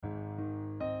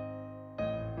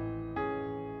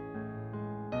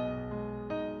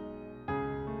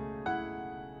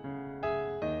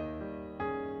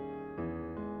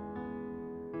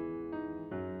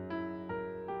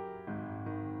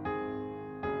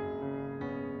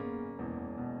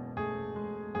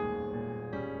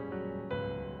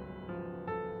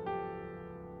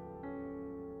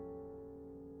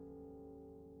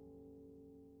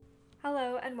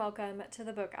Hello and welcome to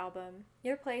the Book Album,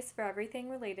 your place for everything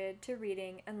related to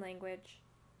reading and language.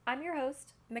 I'm your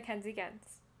host, Mackenzie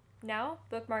Gens. Now,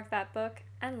 bookmark that book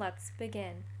and let's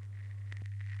begin.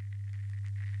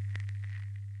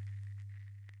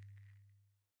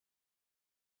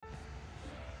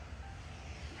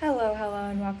 Hello,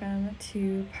 and welcome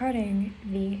to Parting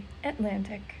the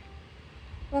Atlantic.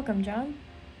 Welcome, John.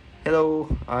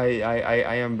 Hello, I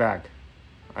am back.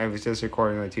 I was just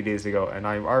recording like 2 days ago, and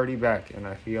I'm already back, and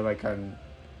I feel like I'm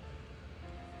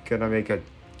gonna make a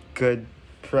good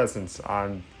presence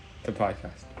on the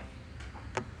podcast.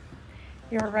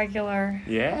 You're a regular.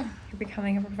 Yeah? You're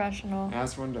becoming a professional.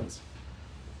 As one does.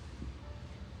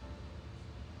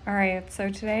 Alright, so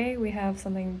today we have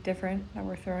something different that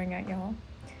we're throwing at y'all.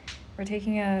 We're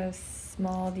taking a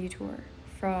small detour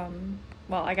from,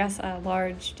 well, I guess a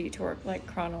large detour, like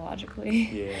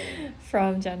chronologically, Yeah.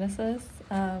 from Genesis.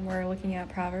 We're looking at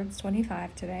Proverbs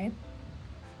 25 today.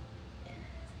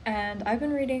 And I've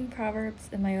been reading Proverbs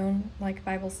in my own,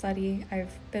 Bible study.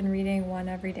 I've been reading one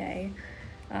every day.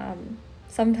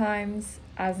 Sometimes,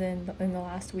 as in the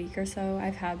last week or so,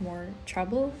 I've had more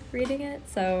trouble reading it.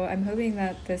 So I'm hoping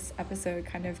that this episode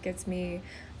kind of gets me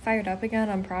fired up again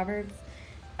on Proverbs.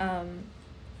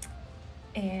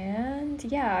 And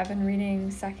yeah, I've been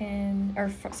reading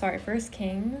First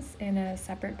Kings in a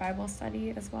separate Bible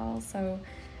study as well. So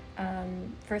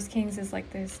First Kings is like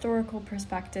the historical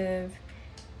perspective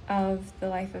of the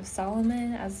life of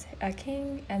Solomon as a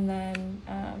king, and then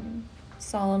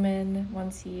Solomon,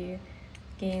 once he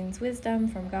gains wisdom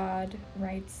from God,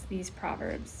 writes these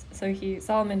proverbs. So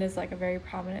Solomon is like a very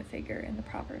prominent figure in the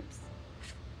Proverbs.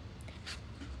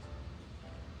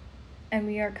 And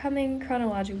we are coming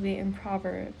chronologically in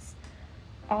Proverbs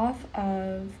off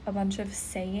of a bunch of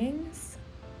sayings.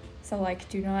 So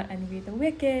do not envy the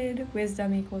wicked,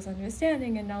 wisdom equals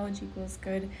understanding, and knowledge equals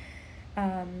good,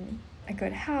 a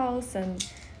good house. And,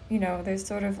 there's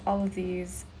sort of all of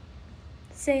these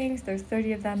sayings. There's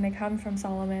 30 of them. They come from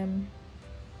Solomon.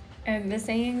 And the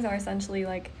sayings are essentially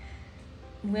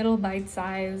little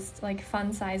bite-sized,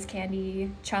 fun-sized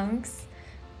candy chunks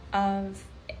of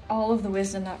all of the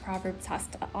wisdom that Proverbs has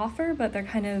to offer, but they're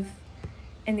kind of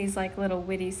in these little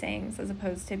witty sayings as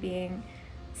opposed to being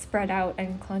spread out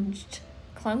and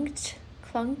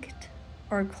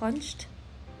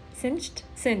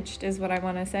cinched is what I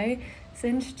want to say,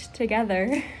 cinched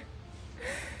together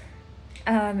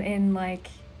in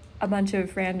a bunch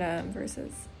of random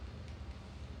verses.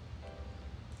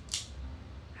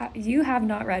 You have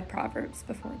not read Proverbs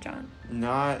before, John.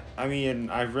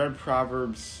 I've read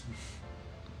Proverbs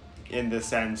in the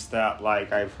sense that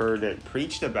I've heard it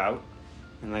preached about,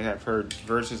 and I've heard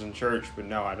verses in church, but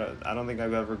no, I don't think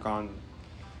I've ever gone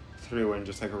through and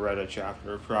just read a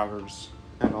chapter of Proverbs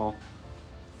at all.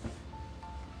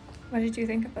 What did you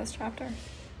think of this chapter?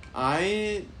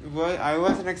 I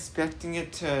wasn't expecting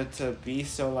it to be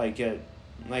so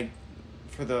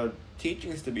for the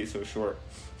teachings to be so short.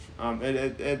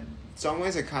 In some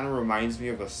ways it kind of reminds me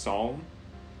of a psalm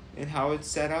in how it's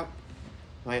set up.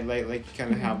 You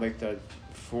kind of have the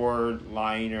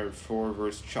 4-line or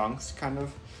 4-verse chunks kind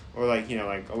of, or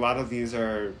a lot of these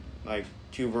are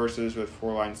 2 verses with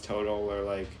 4 lines total, or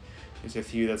there's a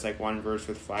few that's 1 verse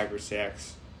with 5 or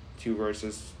 6, 2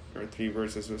 verses or 3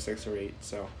 verses with 6 or 8.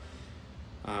 So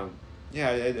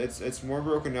it's more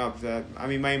broken up. That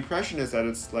my impression is that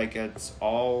it's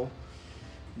all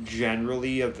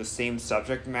generally of the same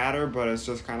subject matter, but it's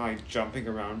just kind of jumping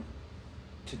around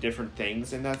to different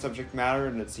things in that subject matter,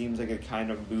 and it seems like it kind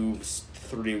of moves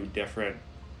through different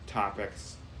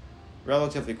topics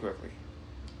relatively quickly.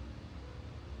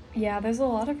 Yeah, there's a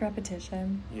lot of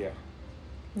repetition. Yeah.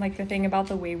 The thing about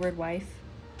the wayward wife.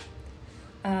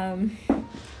 Was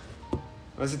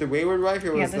it the wayward wife,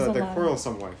 or was the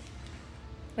quarrelsome wife?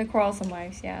 The quarrelsome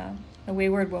wife, yeah. The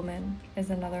wayward woman is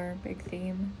another big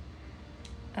theme.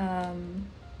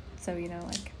 So,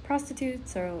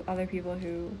 prostitutes or other people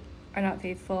who are not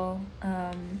faithful.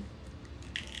 And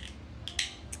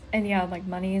yeah,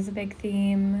 money is a big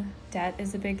theme. Debt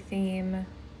is a big theme.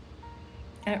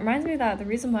 And it reminds me that the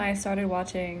reason why I started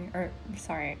reading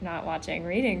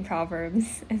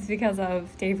Proverbs is because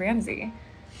of Dave Ramsey.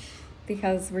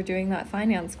 Because we're doing that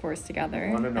finance course together,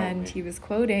 and he was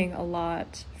quoting a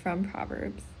lot from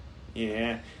Proverbs.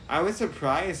 Yeah, I was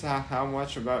surprised how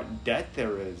much about debt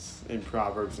there is in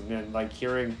Proverbs, and then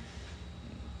hearing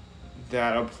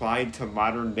that applied to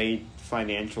modern day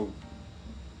financial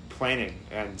planning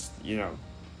and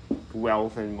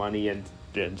wealth and money and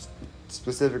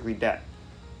specifically debt.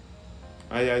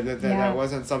 That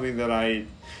wasn't something that I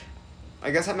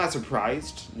guess I'm not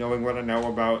surprised, knowing what I know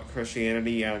about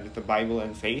Christianity and the Bible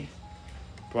and faith.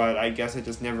 but I guess it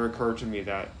just never occurred to me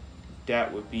that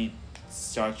debt would be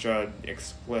such an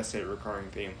explicit recurring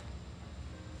theme.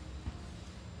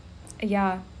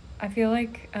 Yeah, I feel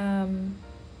like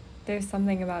there's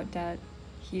something about debt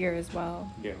here as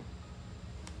well. Yeah.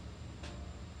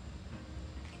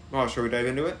 Well, shall we dive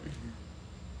into it?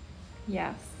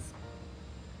 Yes.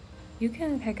 You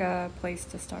can pick a place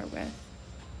to start with.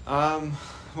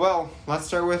 Well, let's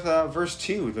start with verse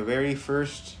 2, the very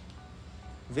first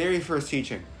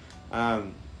teaching. I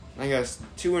guess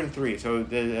 2 and 3. So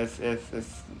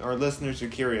if our listeners are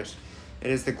curious, it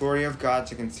is the glory of God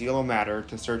to conceal a matter,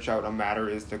 to search out a matter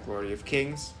is the glory of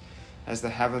kings. As the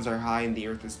heavens are high and the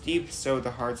earth is deep, so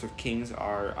the hearts of kings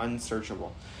are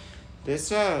unsearchable.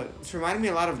 This reminded me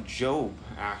a lot of Job,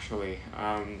 actually.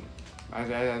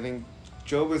 I think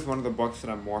Job is one of the books that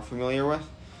I'm more familiar with,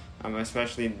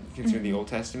 especially considering the Old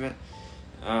Testament.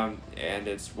 And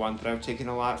it's one that I've taken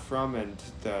a lot from, and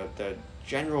the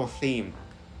general theme,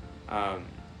 I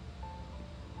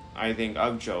think,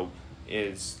 of Job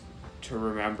is to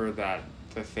remember that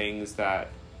the things that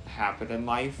happen in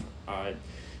life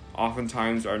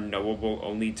oftentimes are knowable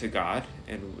only to God,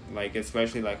 and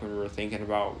especially when we were thinking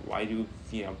about why do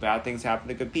bad things happen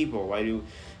to good people, why do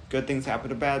good things happen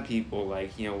to bad people,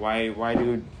 why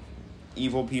do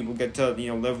evil people get to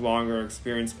live longer,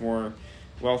 experience more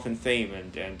wealth and fame,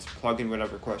 and plug in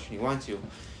whatever question you want to,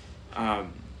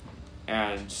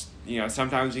 and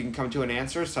sometimes you can come to an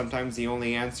answer, sometimes the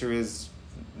only answer is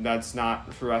that's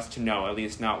not for us to know, at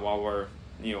least not while we're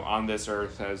on this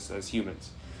earth as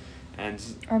humans.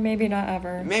 Or maybe not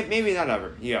ever. Maybe not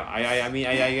ever. Yeah,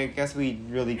 I guess we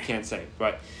really can't say,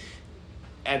 but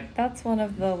that's one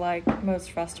of the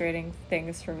most frustrating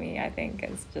things for me, I think,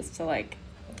 is just to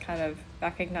kind of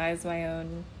recognize my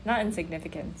own, not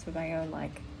insignificance, but my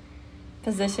own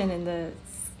position in the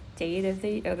state of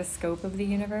the scope of the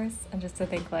universe, and just to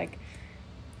think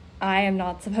I am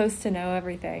not supposed to know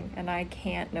everything, and I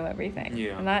can't know everything.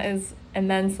 Yeah. And that is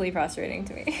immensely frustrating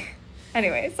to me.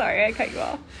 Anyway, sorry, I cut you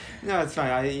off. No, it's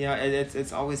fine.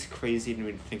 It's always crazy to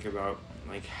me to think about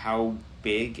how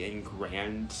big and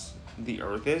grand the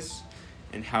Earth is,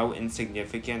 and how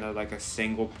insignificant a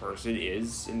single person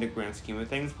is in the grand scheme of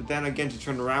things. But then again, to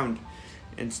turn around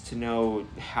and to know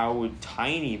how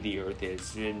tiny the Earth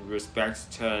is in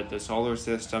respect to the solar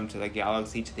system, to the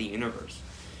galaxy, to the universe.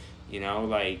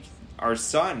 Our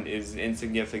sun is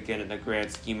insignificant in the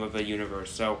grand scheme of the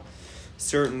universe. So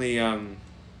certainly,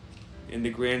 in the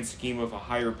grand scheme of a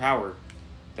higher power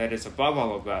that is above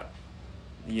all of that,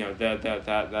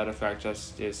 that effect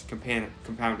just is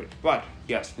compounded. But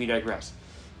yes, we digress.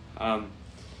 I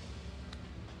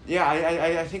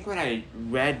think when I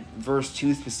read verse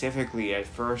 2 specifically, at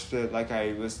first,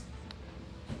 I was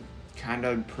kind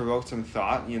of provoked some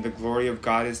thought. The glory of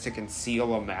God is to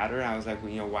conceal a matter. And I was like,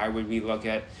 why would we look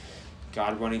at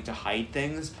God wanting to hide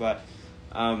things? But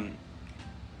I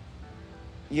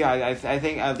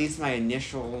think at least my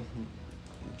initial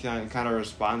kind of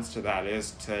response to that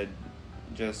is to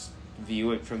just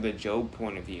view it from the Job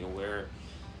point of view, where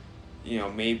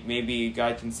maybe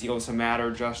God conceals a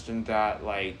matter just in that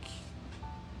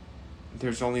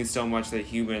there's only so much that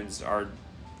humans are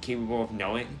capable of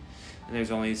knowing, and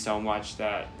there's only so much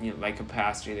that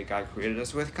capacity that God created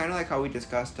us with, kind of like how we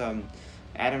discussed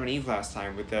Adam and Eve last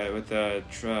time with the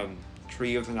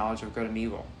tree of the knowledge of good and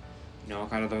evil.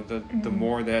 Kind of the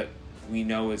more that we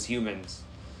know as humans,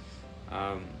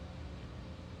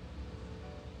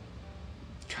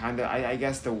 I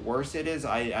guess the worse it is,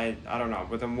 I don't know,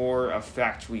 but the more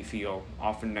effect we feel,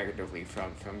 often negatively,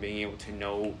 from being able to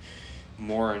know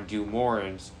more and do more,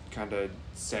 and kind of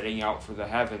setting out for the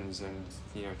heavens, and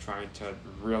trying to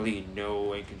really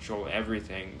know and control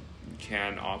everything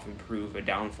can often prove a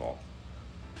downfall.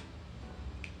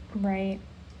 Right.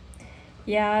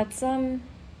 Yeah,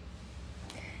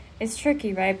 it's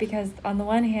tricky, right? Because on the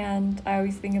one hand, I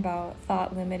always think about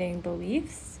thought-limiting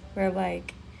beliefs, where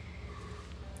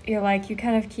you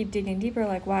kind of keep digging deeper,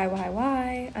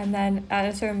 why? And then at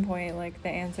a certain point, the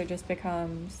answer just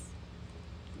becomes,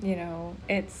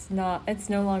 it's no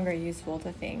longer useful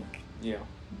to think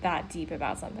that deep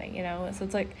about something, So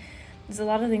it's there's a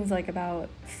lot of things to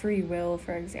free will,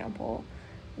 for example,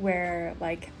 where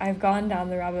I've gone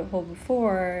down the rabbit hole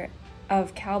before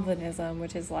of Calvinism,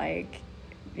 which is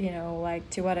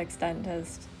to what extent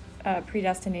does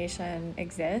predestination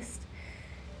exist?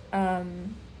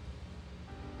 And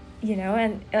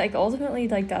ultimately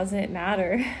does it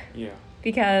matter? Yeah.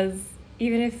 Because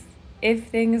even if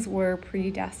things were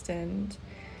predestined,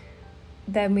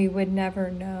 then we would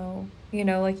never know.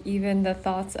 Even the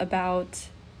thoughts about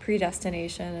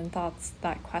predestination and thoughts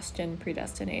that question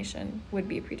predestination would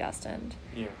be predestined.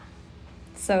 Yeah.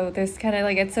 So there's kind of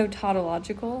like, it's so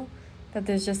tautological that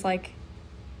there's just like,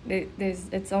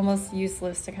 it's almost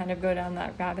useless to kind of go down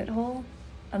that rabbit hole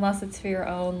unless it's for your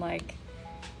own, like,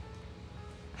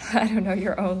 I don't know,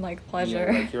 your own like pleasure.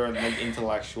 Yeah, like your own like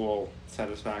intellectual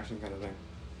satisfaction kind of thing.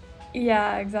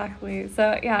 Yeah, exactly.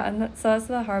 So yeah, and so that's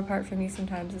the hard part for me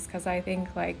sometimes, is because I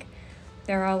think like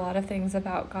there are a lot of things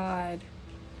about God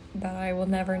that I will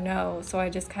never know. So I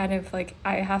just kind of like,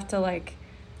 I have to like,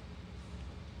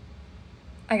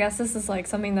 I guess this is like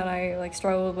something that I like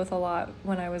struggled with a lot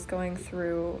when I was going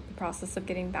through the process of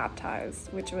getting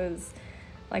baptized, which was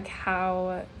like,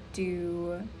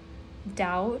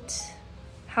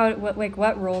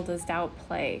 what role does doubt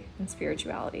play in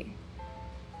spirituality?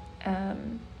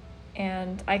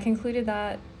 And I concluded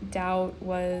that doubt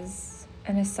was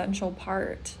an essential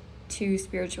part to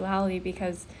spirituality,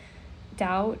 because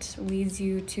doubt leads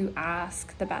you to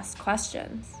ask the best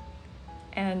questions,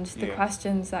 and the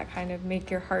questions that kind of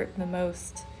make your heart the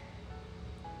most,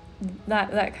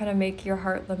 that kind of make your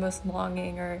heart the most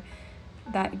longing, or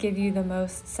that give you the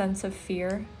most sense of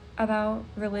fear about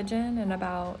religion and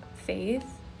about faith,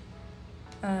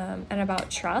 and about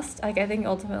trust. Like, I think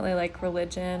ultimately, like,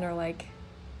 religion, or like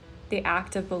the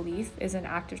act of belief, is an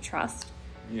act of trust.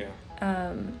 Yeah.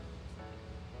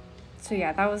 So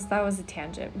yeah, that was a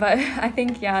tangent, but I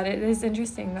think, yeah, it is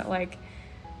interesting that like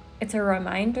it's a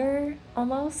reminder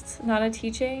almost, not a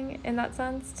teaching in that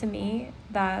sense to me,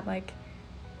 that like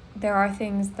there are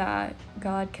things that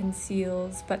God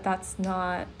conceals, but that's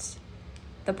not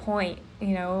the point,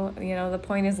 you know, the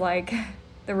point is like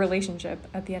the relationship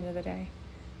at the end of the day.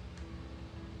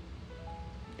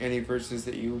 Any verses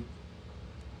that you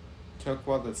took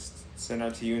that's sent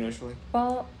out to you initially?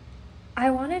 Well, I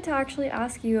wanted to actually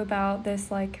ask you about this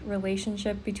like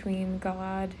relationship between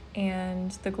God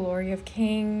and the glory of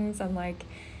kings, and like,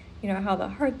 how the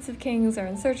hearts of kings are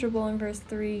unsearchable in verse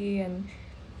 3, and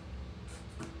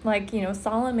like,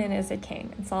 Solomon is a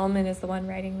king, and Solomon is the one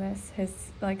writing this. His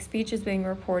like speech is being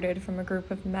reported from a group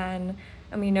of men,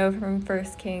 and we know from 1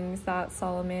 Kings that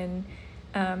Solomon,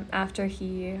 after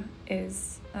he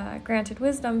is granted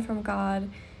wisdom from God,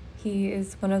 he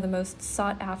is one of the most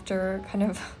sought after kind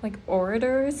of like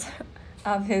orators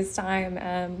of his time,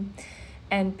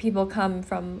 and people come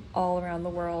from all around the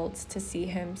world to see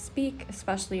him speak,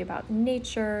 especially about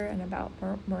nature and about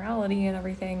morality and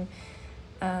everything.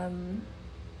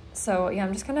 So yeah,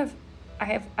 I'm just kind of,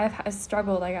 I've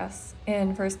struggled, I guess,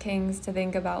 in 1 Kings to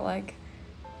think about like,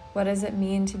 what does it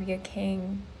mean to be a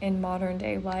king in modern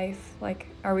day life? Like,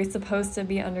 are we supposed to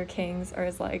be under kings, or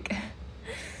is like,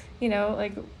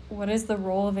 like, what is the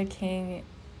role of a king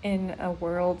in a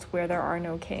world where there are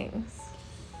no kings?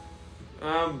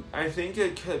 I think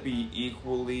it could be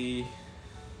equally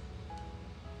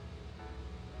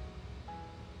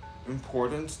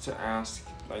important to ask,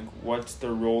 like, what's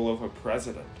the role of a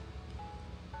president?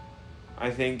 I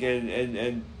think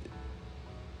in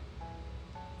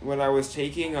when I was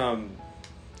taking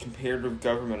comparative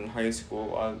government in high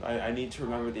school, I need to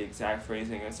remember the exact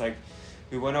phrasing. It's like,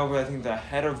 we went over, I think, the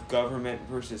head of government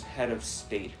versus head of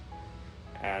state.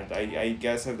 And I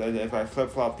guess if I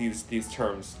flip-flop these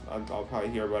terms, I'll probably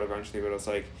hear about it eventually, but it's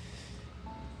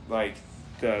like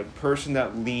the person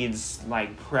that leads,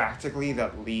 like, practically,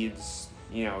 that leads,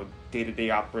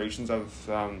 day-to-day operations of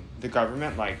the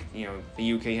government, like,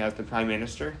 the UK has the Prime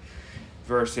Minister,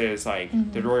 versus, like,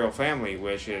 the royal family,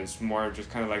 which is more just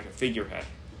kind of like a figurehead.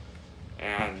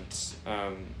 And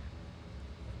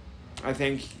I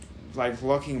think, like,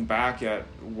 looking back at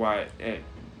what it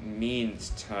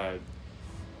means to,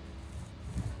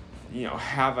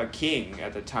 have a king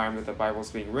at the time that the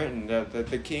Bible's being written,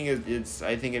 the king is,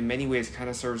 I think, in many ways kind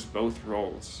of serves both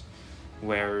roles,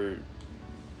 where,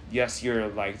 yes, you're,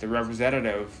 like, the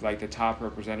representative, like, the top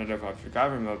representative of your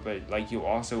government, but, like, you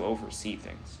also oversee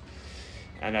things.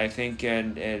 And I think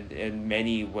in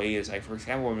many ways, like, for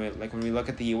example, when we look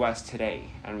at the U.S. today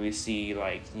and we see,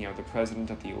 like, the president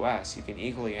of the U.S., you can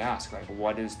equally ask, like,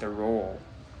 what is the role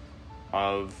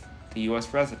of the U.S.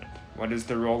 president? What is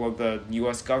the role of the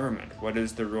U.S. government? What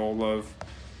is the role of,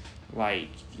 like,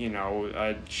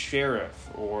 a sheriff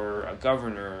or a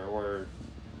governor or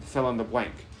fill in the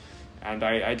blank? And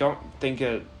I don't think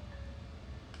it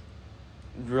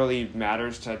really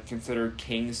matters to consider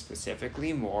kings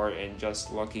specifically, more in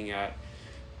just looking at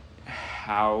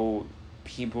how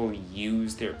people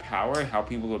use their power, how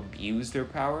people abuse their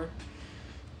power,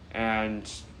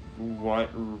 and what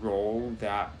role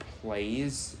that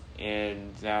plays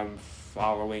in them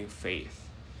following faith.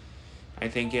 I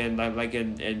think in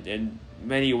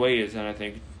many ways, and I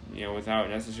think without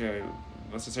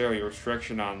necessarily a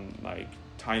restriction on like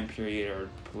time period or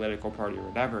political party or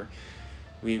whatever.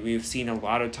 We've seen a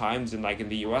lot of times in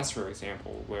the U.S., for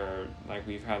example, where like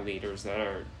we've had leaders that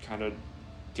are kind of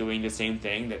doing the same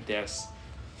thing that this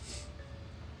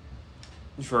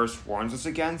verse warns us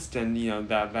against, and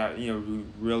that we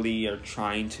really are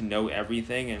trying to know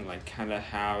everything and like kind of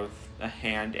have a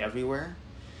hand everywhere.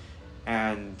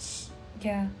 And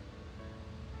yeah,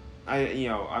 I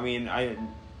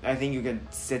think you can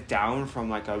sit down from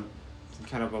like a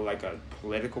kind of a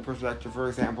political perspective, for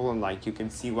example, and like you can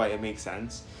see why it makes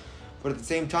sense, but at the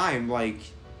same time, like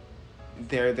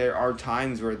there are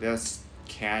times where this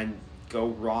can go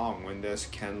wrong, when this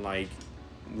can like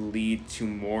lead to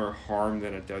more harm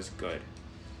than it does good.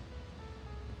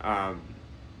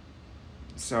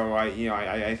 So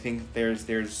I think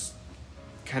there's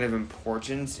kind of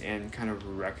importance in kind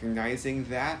of recognizing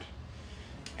that,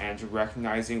 and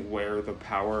recognizing where the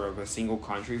power of a single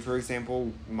country, for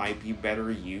example, might be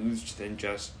better used than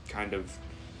just kind of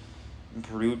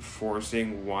brute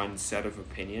forcing one set of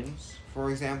opinions,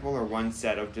 for example, or one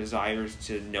set of desires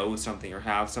to know something or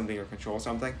have something or control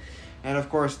something. And of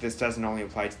course, this doesn't only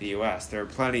apply to the U.S. There are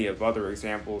plenty of other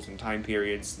examples and time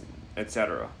periods,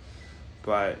 etc.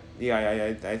 But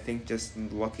yeah, I think just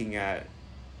looking at,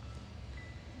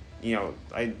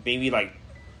 maybe like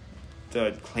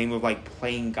the claim of like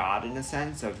playing God, in a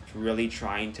sense of really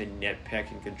trying to nitpick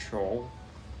and control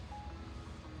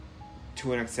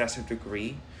to an excessive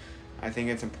degree. I think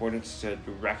it's important to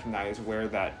recognize where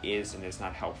that is and is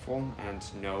not helpful, and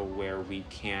to know where we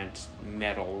can't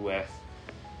meddle with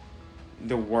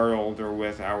the world or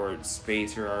with our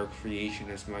space or our creation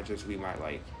as much as we might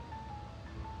like.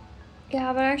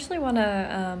 Yeah, but I actually want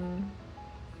to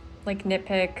like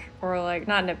nitpick, or like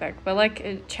not nitpick, but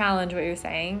like challenge what you're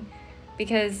saying,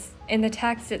 because in the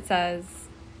text it says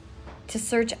to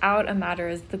search out a matter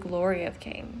is the glory of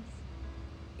kings.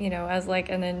 As like,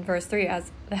 and then verse 3,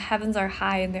 as the heavens are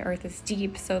high and the earth is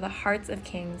deep, so the hearts of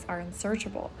kings are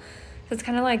unsearchable. So it's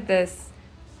kind of like this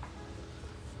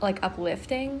like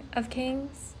uplifting of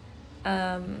kings,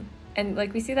 and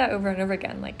like we see that over and over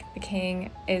again. Like the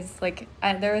king is like,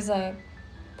 there was a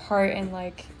part in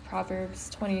like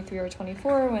Proverbs 23 or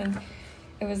 24 when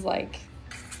it was like,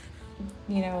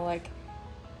 like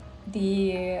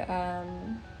the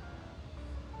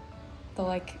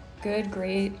like good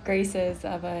great graces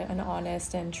of an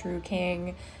honest and true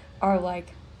king are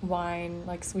like wine,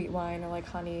 like sweet wine, or like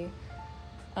honey,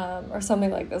 or something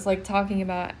like this, like talking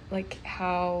about like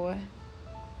how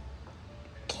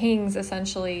kings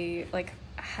essentially like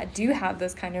do have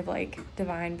this kind of like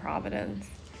divine providence.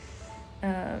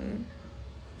 And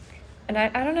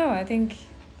I don't know, I think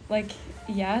like,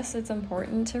 yes, it's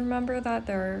important to remember that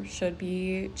there should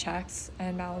be checks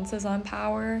and balances on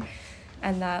power,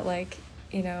 and that like,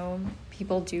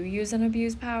 people do use and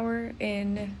abuse power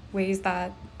in ways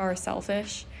that are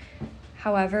selfish.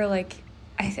 However, like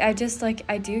I just like,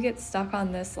 I do get stuck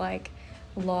on this like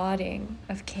lauding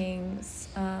of kings,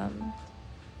 and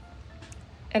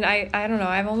I don't know,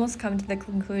 I've almost come to the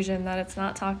conclusion that it's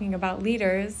not talking about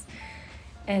leaders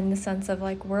in the sense of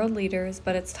like world leaders,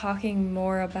 but it's talking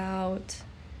more about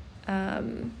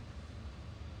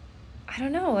I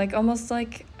don't know, like almost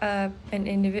like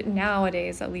an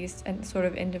nowadays at least, and sort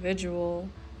of individual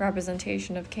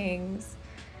representation of kings,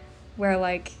 where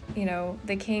like,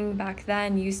 the king back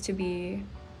then used to be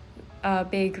a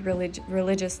big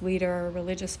religious leader or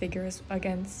religious figures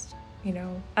against,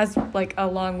 as like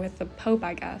along with the Pope,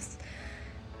 I guess,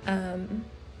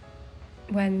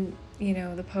 when,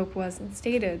 the Pope wasn't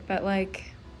stated. But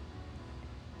like,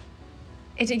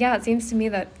 it seems to me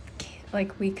that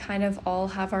like we kind of all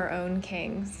have our own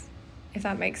kings, if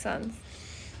that makes sense,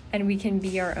 and we can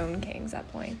be our own kings at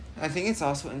point. I think it's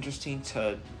also interesting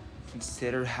to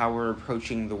consider how we're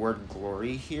approaching the word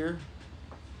glory here.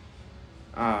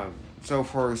 So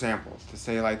for example, to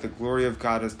say like the glory of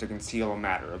God is to conceal a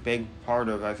matter, a big part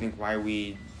of, I think, why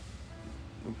we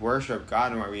worship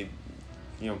God and why we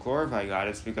glorify God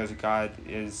is because God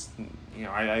is,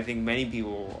 I think many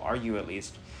people argue at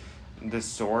least, the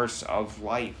source of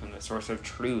life and the source of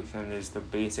truth, and is the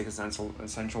basic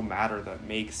essential matter that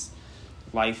makes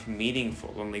life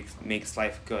meaningful and makes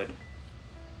life good.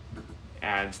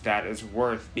 And that is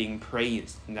worth being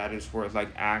praised, and that is worth like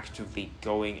actively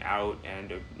going out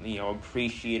and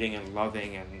appreciating and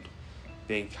loving and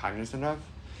being cognizant of.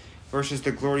 Versus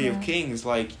the glory of kings,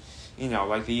 like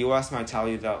like the U.S. might tell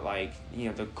you that like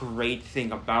the great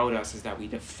thing about us is that we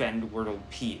defend world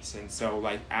peace, and so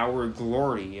like our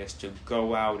glory is to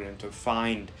go out and to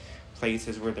find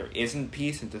places where there isn't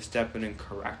peace and to step in and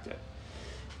correct it.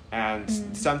 And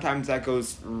sometimes that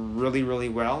goes really, really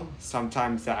well.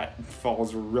 Sometimes that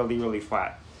falls really, really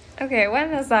flat. Okay, when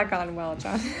has that gone well,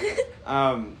 John?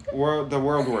 The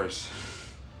world wars.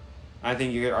 I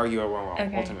think you could argue it went well,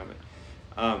 Okay. ultimately.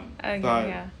 Okay, but,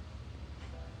 yeah.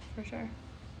 For sure.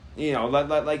 You know,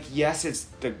 like, yes, it's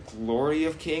the glory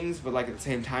of kings, but, like, at the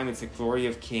same time, it's the glory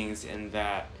of kings in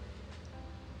that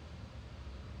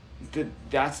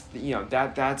that's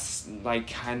like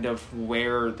kind of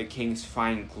where the kings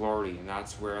find glory, and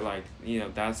that's where, like,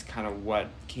 that's kind of what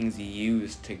kings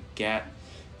use to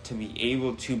be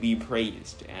able to be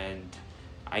praised. And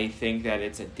I think that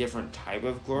it's a different type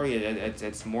of glory.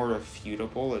 It's more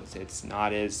refutable. It's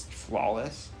not as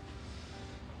flawless.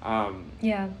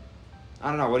 Yeah. I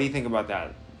don't know. What do you think about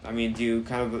that? I mean, do you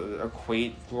kind of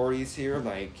equate glories here?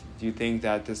 Like, do you think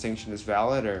that distinction is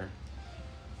valid, or?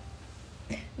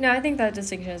 No, I think that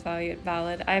distinction is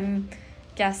valid. I'm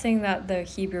guessing that the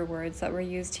Hebrew words that were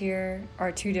used here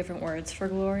are two different words for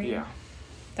glory. Yeah.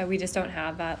 That we just don't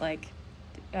have that, like,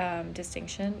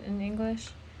 distinction in English.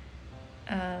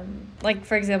 Like,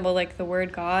 for example, like the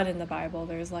word God in the Bible,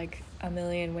 there's like a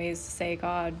million ways to say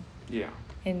God. Yeah.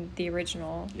 In the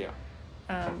original. Yeah.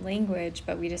 Language,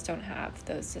 but we just don't have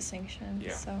those distinctions.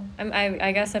 Yeah. So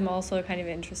I guess I'm also kind of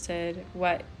interested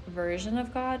what version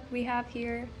of God we have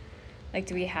here. Like,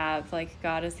 do we have, like,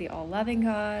 God as the all-loving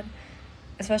God?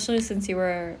 Especially since you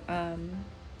were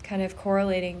kind of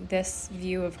correlating this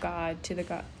view of God to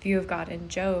the view of God in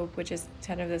Job, which is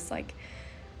kind of this, like,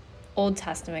 Old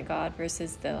Testament God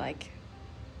versus the, like,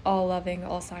 all-loving,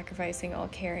 all-sacrificing,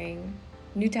 all-caring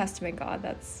New Testament God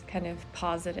that's kind of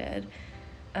posited.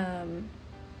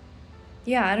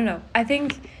 Yeah, I don't know. I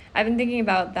think I've been thinking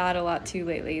about that a lot too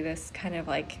lately, this kind of,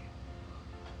 like,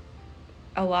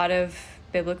 a lot of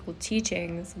biblical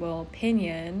teachings will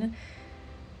pinion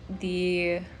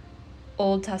the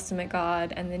Old Testament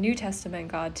God and the New Testament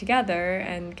God together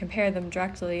and compare them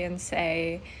directly and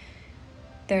say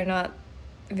they're not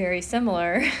very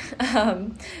similar.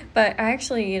 But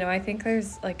actually, I think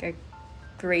there's, like, a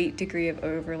great degree of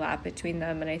overlap between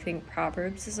them, and I think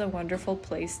Proverbs is a wonderful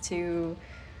place to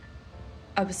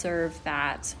observe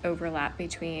that overlap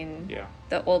between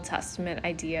the Old Testament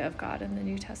idea of God and the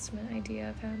New Testament idea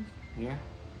of him. Yeah.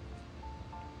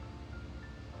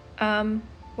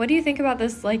 What do you think about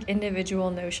this, like,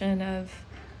 individual notion of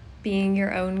being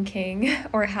your own king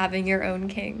or having your own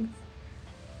king?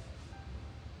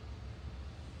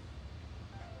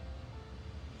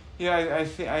 Yeah,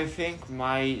 I think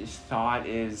my thought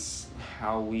is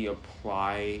how we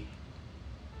apply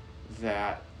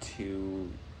that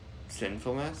to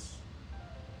sinfulness.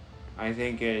 I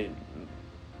think in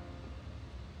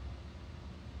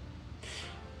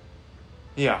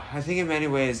many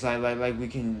ways, like we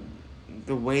can,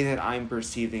 the way that I'm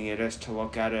perceiving it is to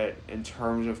look at it in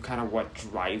terms of kind of what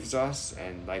drives us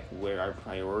and, like, where our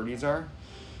priorities are,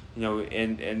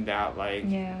 in that, like,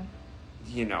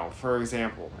 for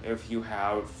example, if you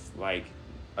have, like,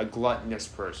 a gluttonous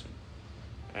person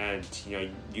and,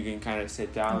 you can kind of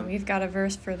sit down. Oh, we've got a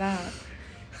verse for that.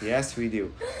 Yes, we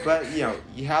do. But,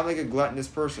 you have, like, a gluttonous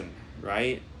person,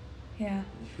 right? Yeah.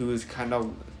 Who is kind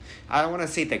of, I don't want to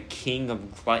say the king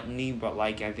of gluttony, but,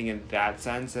 like, I think in that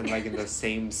sense and, like, in the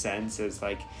same sense as,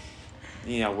 like,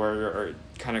 we're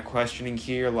kind of questioning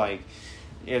here, like,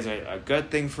 is it a good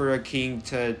thing for a king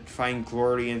to find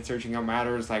glory in searching out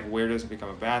matters? Like, where does it become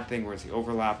a bad thing? Where's the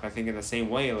overlap? I think in the same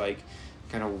way, like,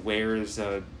 kind of where is,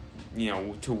 to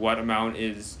what amount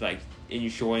is, like,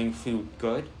 enjoying food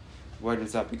good? Where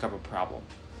does that become a problem?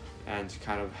 And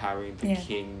kind of having the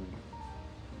king,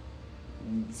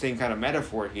 same kind of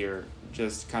metaphor here,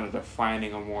 just kind of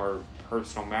defining a more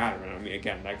personal matter. And I mean,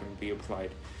 again, that can be applied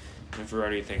in a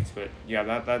variety of things. But yeah,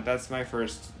 that's my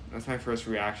first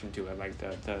reaction to it, like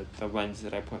the lens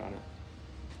that I put on it.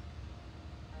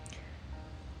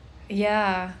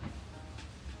 Yeah.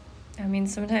 I mean,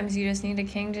 sometimes you just need a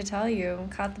king to tell you,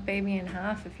 cut the baby in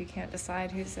half if you can't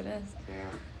decide whose it is. Yeah.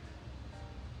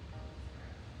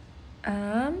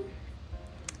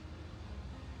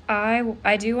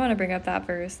 I do want to bring up that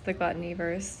verse, the gluttony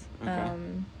verse. Okay.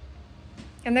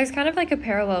 And there's kind of like a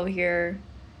parallel here.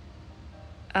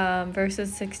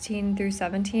 Verses 16 through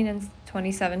 17 and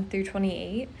 27 through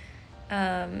 28.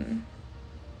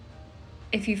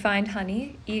 If you find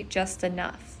honey, eat just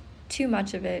enough. Too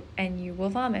much of it, and you will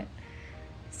vomit.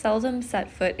 Seldom set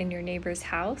foot in your neighbor's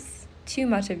house. Too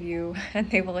much of you,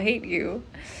 and they will hate you.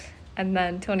 And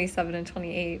then 27 and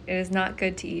 28, it is not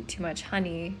good to eat too much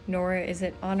honey, nor is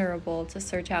it honorable to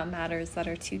search out matters that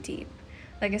are too deep.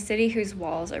 Like a city whose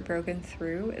walls are broken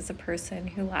through is a person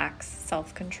who lacks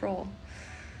self-control.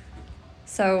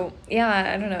 So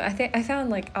yeah, I don't know. I think I found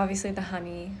like obviously the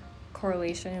honey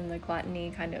correlation and the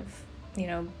gluttony kind of,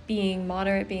 being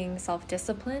moderate, being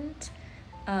self-disciplined.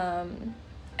 Um,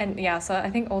 and yeah, so I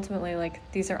think ultimately like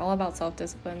these are all about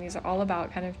self-discipline. These are all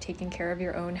about kind of taking care of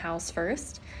your own house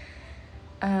first.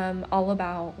 All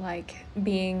about like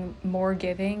being more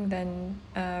giving than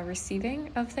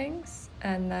receiving of things.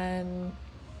 And then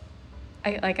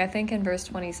I think in verse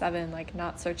 27, like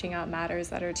not searching out matters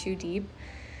that are too deep,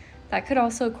 that could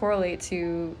also correlate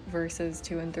to verses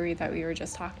 2 and 3 that we were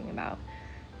just talking about.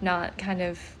 Not kind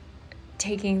of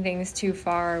taking things too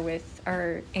far with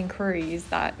our inquiries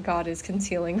that God is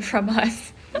concealing from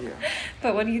us. Yeah.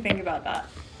 But what do you think about that?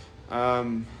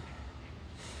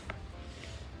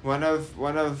 One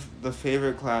of the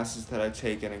favorite classes that I've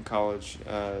taken in college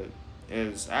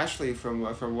is actually from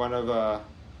one of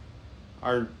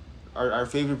our our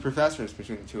favorite professors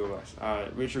between the two of us,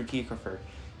 Richard Kiefer.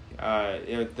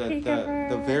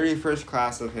 The very first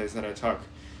class of his that I took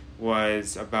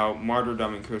was about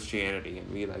martyrdom in Christianity,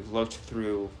 and we like looked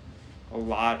through a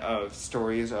lot of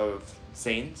stories of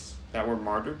saints that were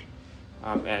martyred,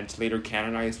 and later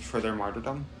canonized for their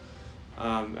martyrdom,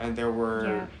 and there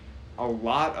were a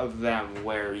lot of them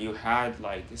where you had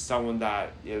like someone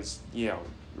that is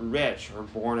rich or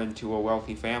born into a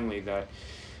wealthy family that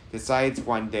decides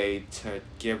one day to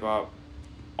give up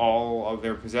all of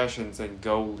their possessions and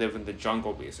go live in the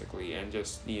jungle basically, and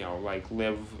just like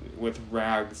live with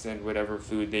rags and whatever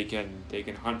food they can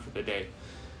hunt for the day.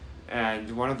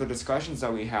 And one of the discussions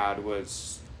that we had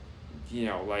was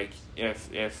like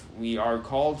if we are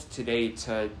called today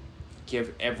to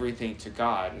give everything to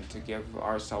God and to give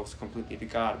ourselves completely to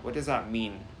God, what does that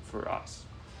mean for us?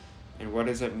 And what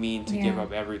does it mean to give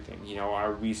up everything?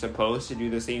 Are we supposed to do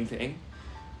the same thing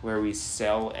where we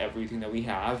sell everything that we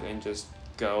have and just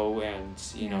go and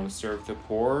serve the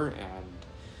poor and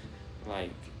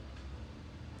like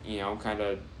kind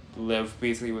of live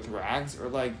basically with rags? Or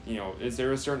like is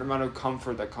there a certain amount of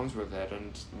comfort that comes with it,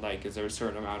 and like is there a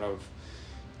certain amount of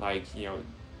like to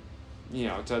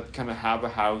kind of have a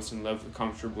house and live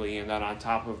comfortably, and then on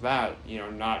top of that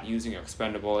not using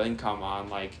expendable income on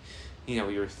like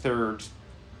your third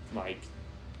like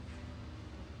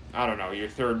I don't know, your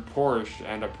third Porsche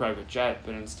and a private jet,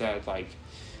 but instead like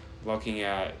looking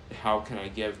at how can I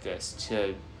give this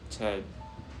to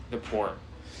the poor.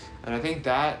 And I think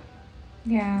that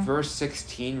verse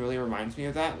 16 really reminds me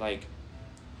of that. Like,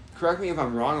 correct me if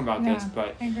I'm wrong about this,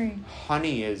 but I agree.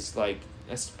 Honey is like,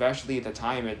 especially at the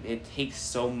time, it takes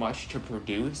so much to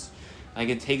produce. Like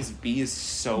it takes bees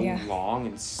so long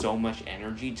and so much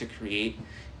energy to create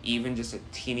even just a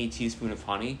teeny teaspoon of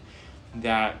honey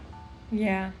that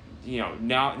now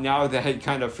that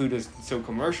kind of food is so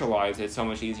commercialized, it's so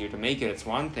much easier to make it. It's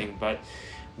one thing, but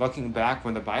looking back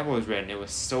when the Bible was written, it was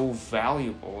so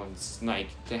valuable, and like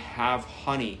to have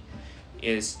honey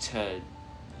is to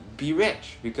be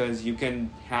rich because you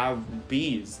can have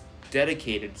bees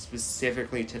dedicated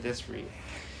specifically to this for you.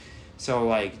 So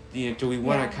like do we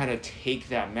want to kind of take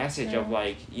that message of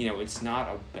like it's not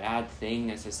a bad thing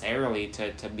necessarily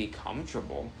to be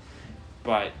comfortable,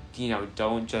 but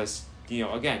don't just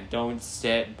again, don't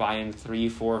sit buying 3,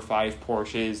 4, 5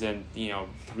 Porsches and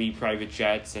 3 private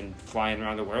jets and flying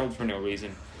around the world for no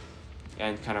reason.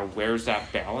 And kind of where's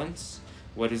that balance?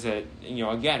 What is it?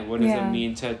 Again, what does it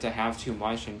mean to have too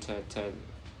much and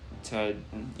to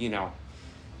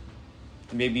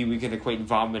maybe we can equate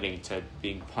vomiting to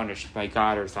being punished by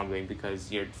God or something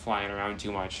because you're flying around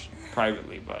too much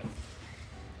privately. But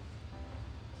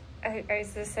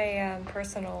is this a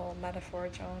personal metaphor,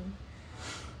 John?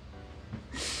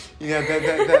 That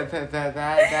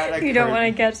occurred. You don't want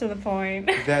to get to the point.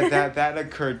 that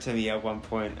occurred to me at one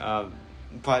point.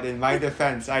 But in my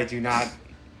defense, I do not.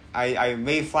 I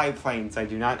may fly planes. I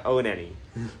do not own any.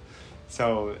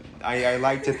 So I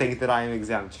like to think that I am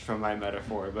exempt from my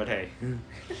metaphor. But hey,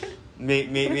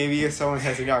 maybe if someone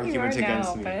has an argument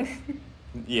against me,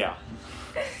 yeah.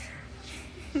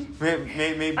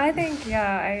 Maybe. I think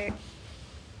I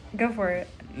go for it.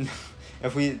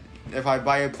 If I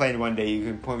buy a plane one day, you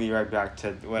can point me right back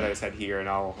to what I said here, and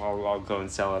I'll go and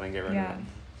sell it and get rid of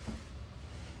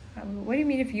it. What do you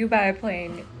mean if you buy a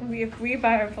plane? If we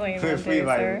buy a plane one day,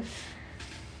 sir.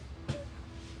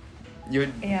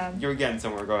 You're getting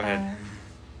somewhere. Go ahead.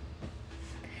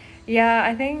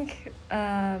 I think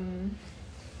I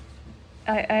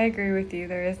agree with you.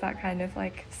 There is that kind of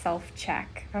like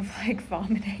self-check of like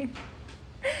vomiting.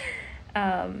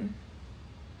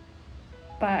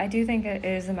 But I do think it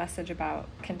is a message about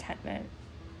contentment,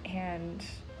 and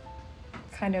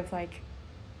kind of like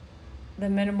the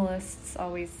minimalists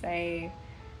always say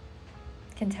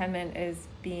contentment is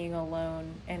being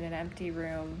alone in an empty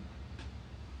room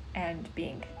and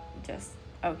being just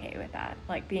okay with that,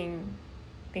 like being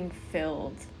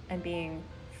filled and being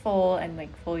full and like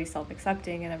fully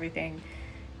self-accepting and everything,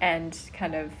 and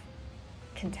kind of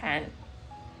content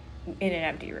in an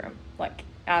empty room, like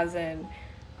as in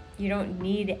you don't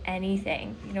need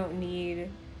anything, you don't need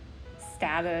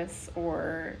status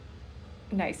or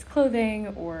nice clothing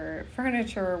or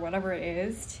furniture or whatever it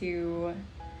is to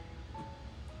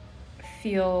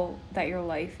feel that your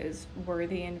life is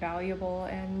worthy and valuable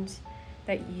and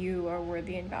that you are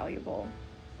worthy and valuable.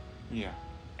 Yeah.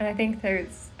 And I think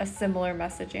there's a similar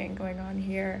messaging going on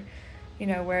here, you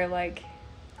know, where like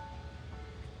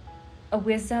a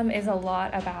wisdom is a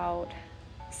lot about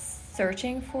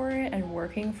searching for it and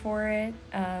working for it.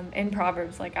 In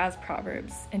Proverbs, like as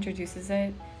Proverbs introduces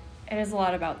it, it is a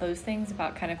lot about those things,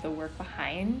 about kind of the work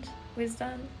behind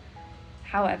wisdom.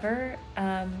 However,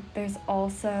 there's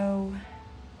also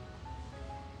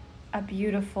a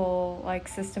beautiful like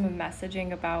system of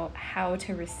messaging about how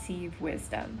to receive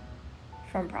wisdom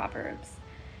from Proverbs.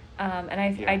 And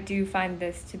I do find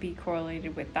this to be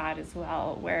correlated with that as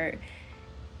well, where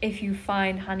if you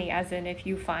find honey, as in if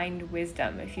you find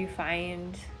wisdom, if you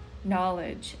find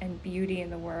knowledge and beauty in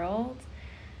the world,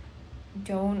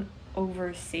 don't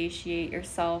oversatiate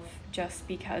yourself just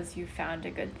because you found a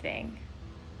good thing.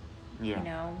 Yeah. You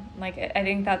know, like I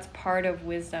think that's part of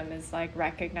wisdom, is like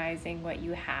recognizing what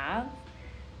you have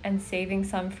and saving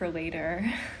some for later.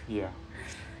 Yeah.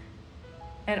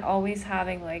 And always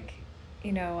having like,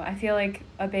 you know, I feel like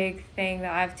a big thing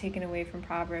that I've taken away from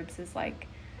Proverbs is like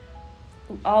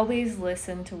always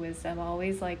listen to wisdom,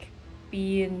 always like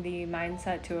be in the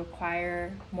mindset to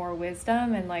acquire more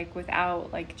wisdom, and like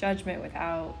without like judgment,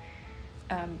 without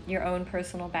your own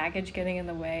personal baggage getting in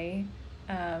the way,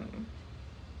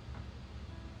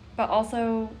 but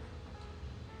also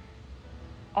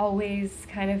always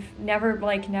kind of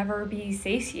never be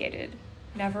satiated,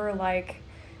 never like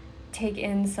take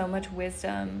in so much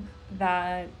wisdom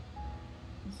that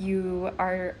you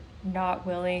are not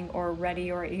willing or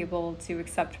ready or able to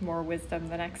accept more wisdom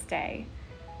the next day.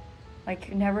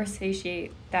 Like never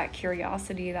satiate that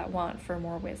curiosity, that want for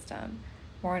more wisdom,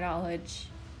 more knowledge,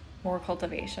 more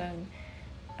cultivation.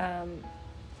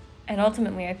 And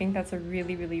ultimately, I think that's a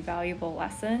really, really valuable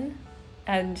lesson.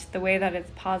 And the way that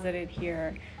it's posited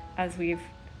here, as we've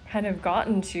kind of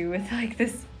gotten to with like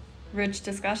this rich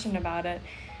discussion about it,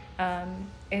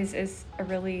 is a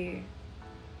really,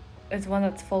 it's one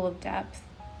that's full of depth.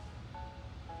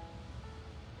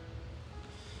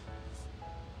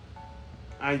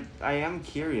 I am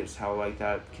curious how like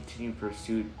that continued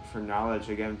pursuit for knowledge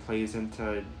again plays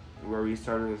into where we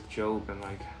started with Job, and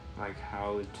like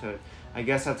how to, I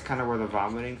guess that's kind of where the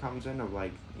vomiting comes in, of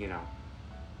like, you know,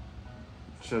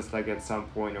 just like at some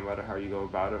point, no matter how you go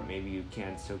about it, maybe you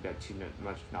can't still get too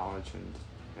much knowledge,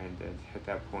 and hit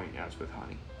that point as with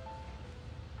honey.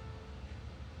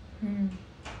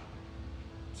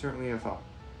 Certainly a thought.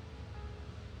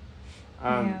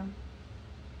 Yeah.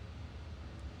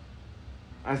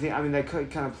 I mean, that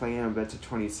could kind of play in a bit to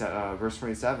verse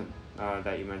 27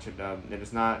 that you mentioned. It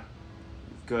is not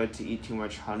good to eat too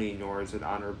much honey, nor is it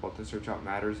honorable to search out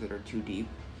matters that are too deep.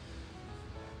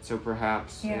 So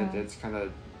perhaps it's kind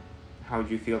of, how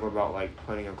would you feel about like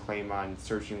putting a claim on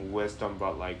searching wisdom,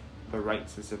 but like the right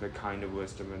specific kind of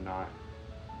wisdom, and not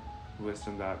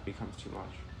wisdom that becomes too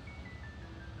much?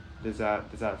 Does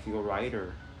that feel right,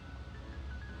 or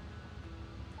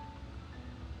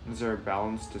is there a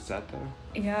balance to set there?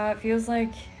 Yeah, it feels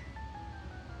like,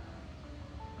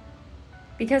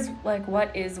 because like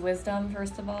what is wisdom,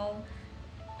 first of all?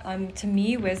 To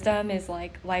me, wisdom is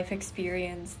like life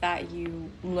experience that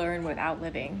you learn without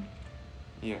living.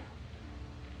 Yeah.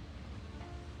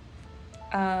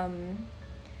 And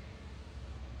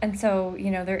so,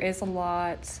 you know, there is a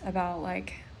lot about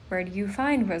like, where do you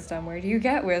find wisdom? Where do you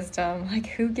get wisdom? Like,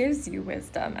 who gives you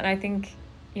wisdom? And I think,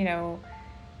 you know,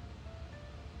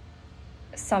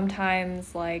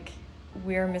 sometimes like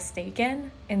we're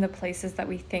mistaken in the places that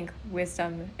we think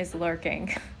wisdom is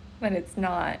lurking when it's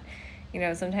not. You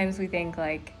know, sometimes we think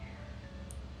like,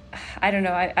 I don't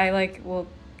know, I like will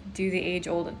do the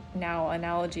age-old now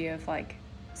analogy of like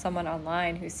someone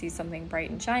online who sees something bright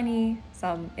and shiny,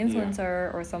 some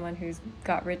influencer or someone who's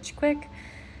got rich quick,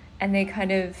 and they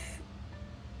kind of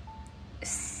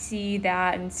see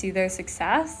that and see their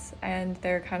success and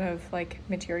their kind of like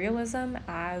materialism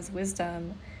as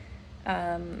wisdom.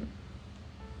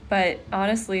 But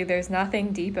honestly, there's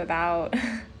nothing deep about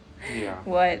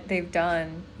what they've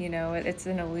done, you know, it's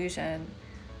an illusion.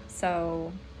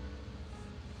 So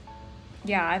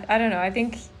yeah, I don't know. I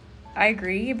think I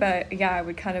agree, but yeah, I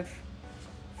would kind of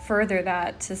further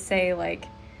that to say, like,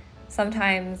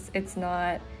 sometimes it's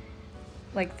not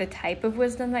like the type of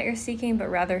wisdom that you're seeking, but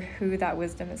rather who that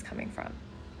wisdom is coming from.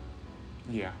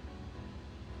 Yeah.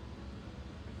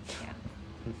 Yeah.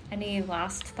 Any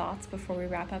last thoughts before we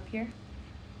wrap up here?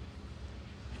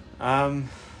 Yeah,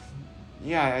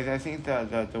 I think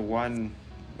the one,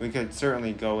 we could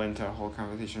certainly go into a whole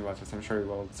conversation about this. I'm sure we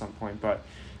will at some point, but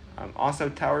also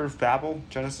Tower of Babel,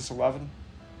 Genesis 11,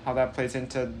 how that plays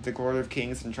into the Lord of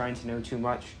Kings and trying to know too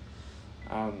much.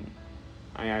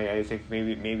 I think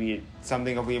maybe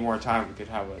something if we had more time we could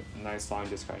have a nice long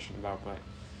discussion about, but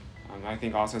I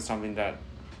think also something that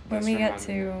when we get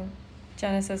to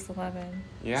Genesis 11.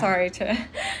 Yeah. Sorry. Genesis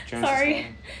 11.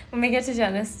 When we get to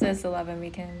Genesis 11, we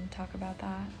can talk about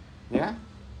that. Yeah.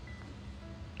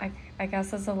 I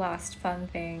guess as a last fun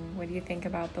thing, what do you think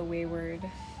about the wayward,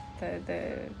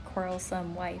 the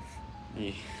quarrelsome wife?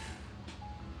 Yeah.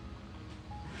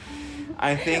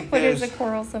 I think what is a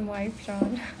quarrelsome wife,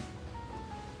 John?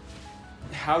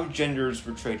 How gender is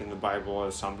portrayed in the Bible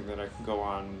is something that I can go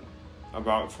on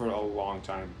about for a long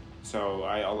time. So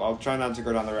I'll try not to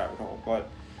go down the rabbit hole, but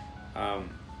I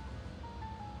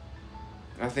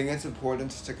think it's important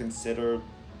to consider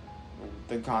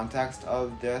the context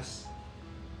of this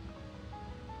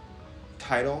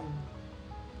title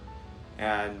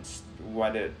and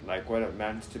what it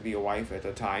meant to be a wife at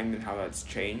the time and how that's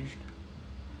changed,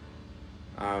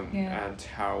 and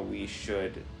how we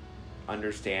should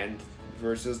understand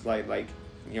verses like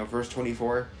verse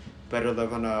 24. Better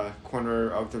live on a corner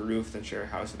of the roof than share a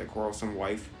house with a quarrelsome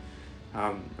wife.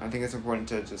 I think it's important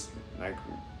to just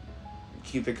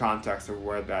keep the context of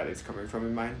where that is coming from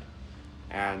in mind,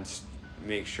 and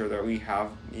make sure that we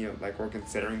have we're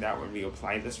considering that when we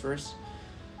apply this verse.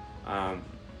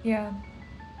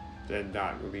 Then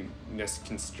not really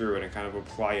misconstrue it and kind of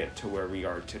apply it to where we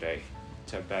are today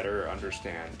to better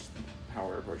understand how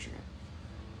we're approaching it.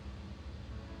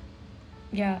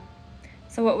 Yeah.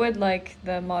 So what would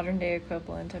the modern day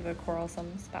equivalent of a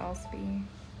quarrelsome spouse be?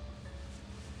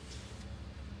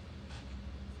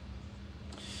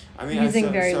 I mean, using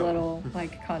very little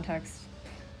context.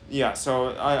 Yeah, so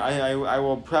I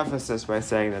will preface this by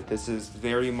saying that this is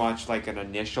very much like an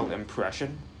initial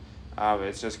impression.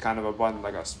 It's just kind of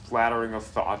a splattering of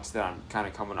thoughts that I'm kind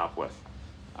of coming up with.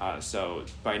 So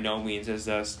by no means is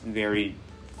this very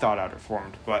thought out or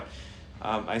formed, but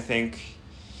I think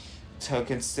to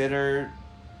consider,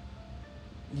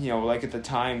 at the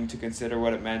time, to consider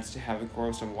what it meant to have a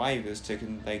quarrelsome wife is to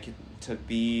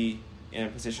be in a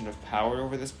position of power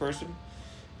over this person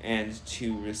and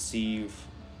to receive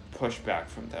pushback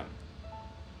from them.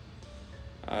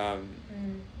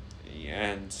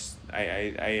 And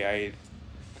I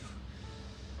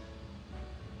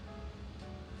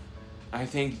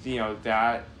think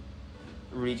that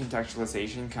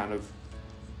recontextualization kind of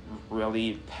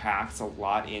really packs a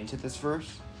lot into this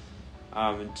verse.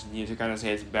 And to kind of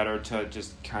say it's better to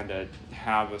just kind of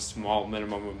have a small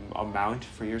minimum amount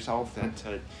for yourself than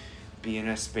to be in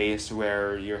a space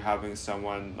where you're having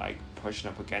someone pushing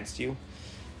up against you.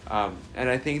 And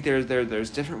I think there's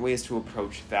different ways to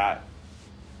approach that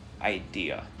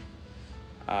idea.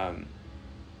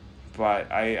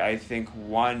 But I think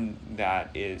one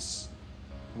that is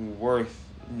worth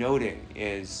noting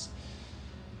is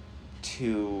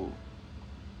to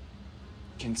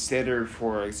consider,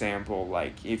 for example,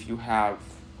 if you have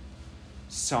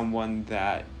someone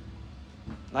that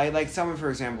someone, for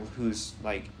example, who's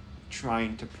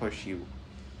trying to push you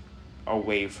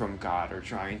away from God or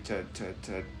trying to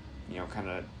kind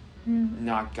of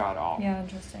knock God off. Yeah,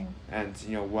 interesting. And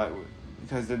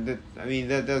because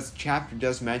this chapter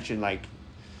does mention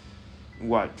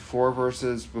 4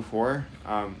 verses before,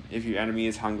 if your enemy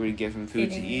is hungry, give him food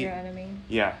Feeding to eat. Your enemy.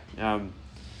 Yeah.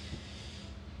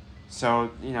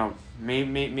 So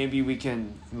maybe we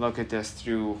can look at this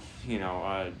through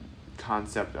a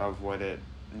concept of what it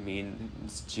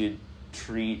means to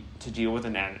deal with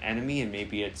an enemy, and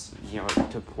maybe it's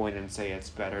to point and say it's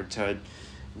better to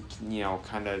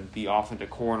kind of be off in the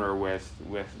corner with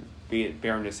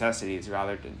bare necessities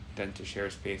rather than to share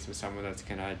space with someone that's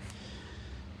gonna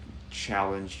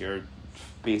challenge your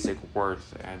basic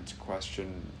worth and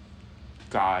question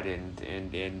God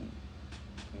in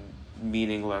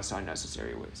meaningless,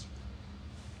 unnecessary ways.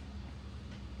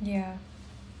 Yeah,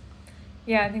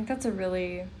 I think that's a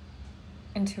really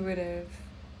intuitive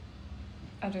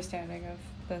understanding of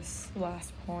this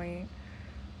last point.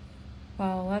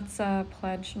 Well, let's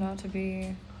pledge not to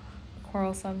be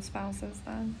quarrelsome spouses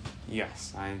then.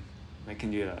 Yes, I can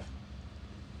do that.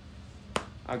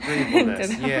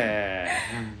 Agreeableness, yeah.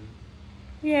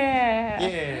 Yeah.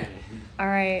 Yeah. All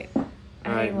right. All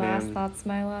Any right, last man. thoughts,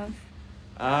 my love?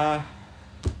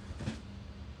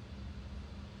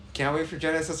 Can't wait for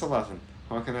Genesis 11.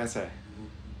 What can I say?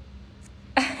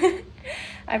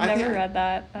 I've I think never read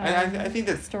that I think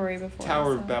the story before.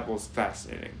 Tower so. of Babel is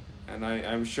fascinating, and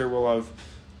I'm sure we'll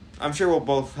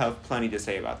both have plenty to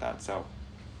say about that. So.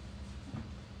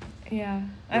 Yeah,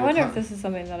 I wonder if this is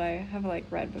something that I have like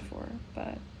read before,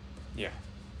 but yeah,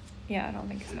 I don't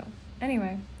think so.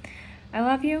 Anyway, I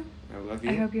love you. I love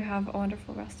you. I hope you have a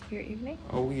wonderful rest of your evening.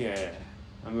 Oh yeah,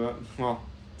 well,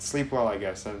 sleep well, I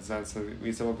guess. That's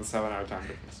we still have a 7-hour time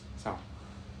difference. So.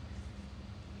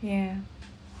 Yeah.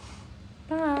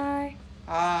 Bye.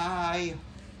 Bye.